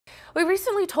We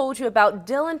recently told you about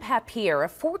Dillon Papier, a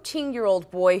 14-year-old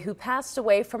boy who passed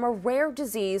away from a rare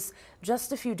disease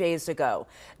just a few days ago.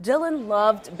 Dillon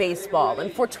loved baseball,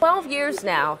 and for 12 years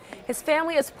now, his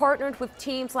family has partnered with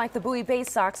teams like the Bowie Bay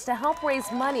Sox to help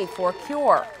raise money for a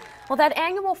cure. Well, that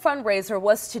annual fundraiser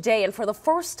was today, and for the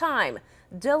first time,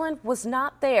 Dillon was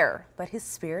not there, but his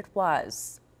spirit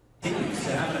was.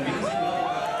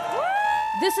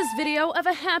 This is video of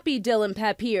a happy Dillon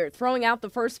Papier throwing out the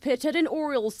first pitch at an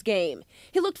Orioles game.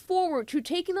 He looked forward to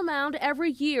taking the mound every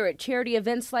year at charity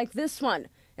events like this one,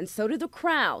 and so did the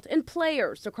crowd and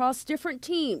players across different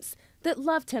teams that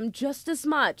loved him just as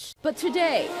much. But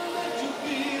today,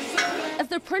 at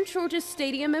the Prince George's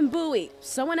Stadium in Bowie,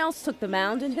 someone else took the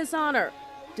mound in his honor.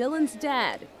 Dillon's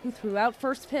dad, who threw out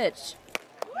first pitch.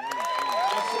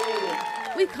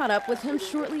 We caught up with him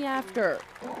shortly after.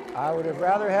 I would have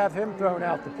rather have him thrown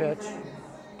out the pitch.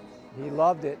 He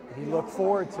loved it. He looked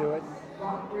forward to it.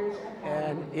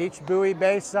 And each Bowie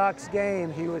Bay Sox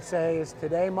game, he would say, "Is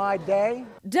today my day?"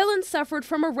 Dillon suffered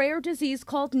from a rare disease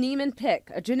called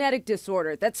Niemann-Pick, a genetic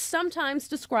disorder that's sometimes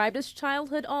described as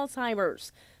childhood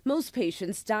Alzheimer's. Most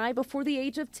patients die before the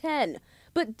age of 10.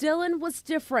 But Dillon was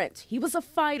different. He was a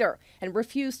fighter and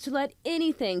refused to let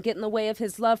anything get in the way of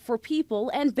his love for people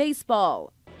and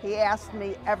baseball. He asked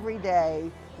me every day,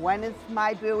 when is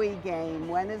my Bowie game?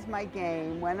 When is my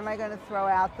game? When am I going to throw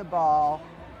out the ball?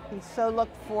 He so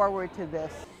looked forward to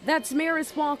this. That's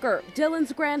Maris Walker,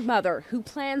 Dillon's grandmother, who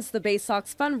plans the Bay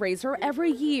Sox fundraiser every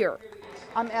year.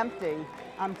 I'm empty.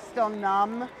 I'm still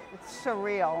numb. It's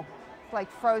surreal. It's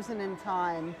like frozen in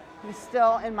time. He's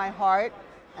still in my heart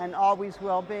and always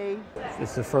will be.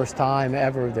 It's the first time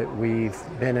ever that we've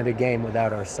been at a game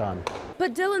without our son.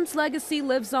 But Dillon's legacy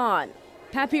lives on.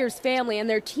 Papier's family and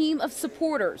their team of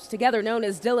supporters, together known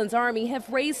as Dillon's Army, have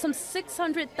raised some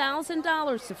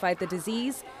 $600,000 to fight the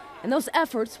disease, and those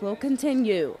efforts will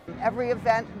continue. Every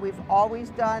event we've always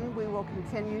done, we will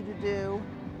continue to do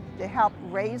to help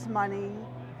raise money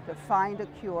to find a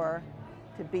cure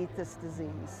to beat this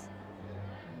disease.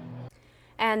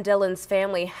 And Dillon's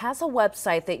family has a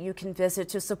website that you can visit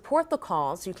to support the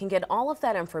cause. You can get all of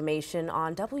that information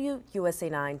on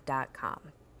WUSA9.com.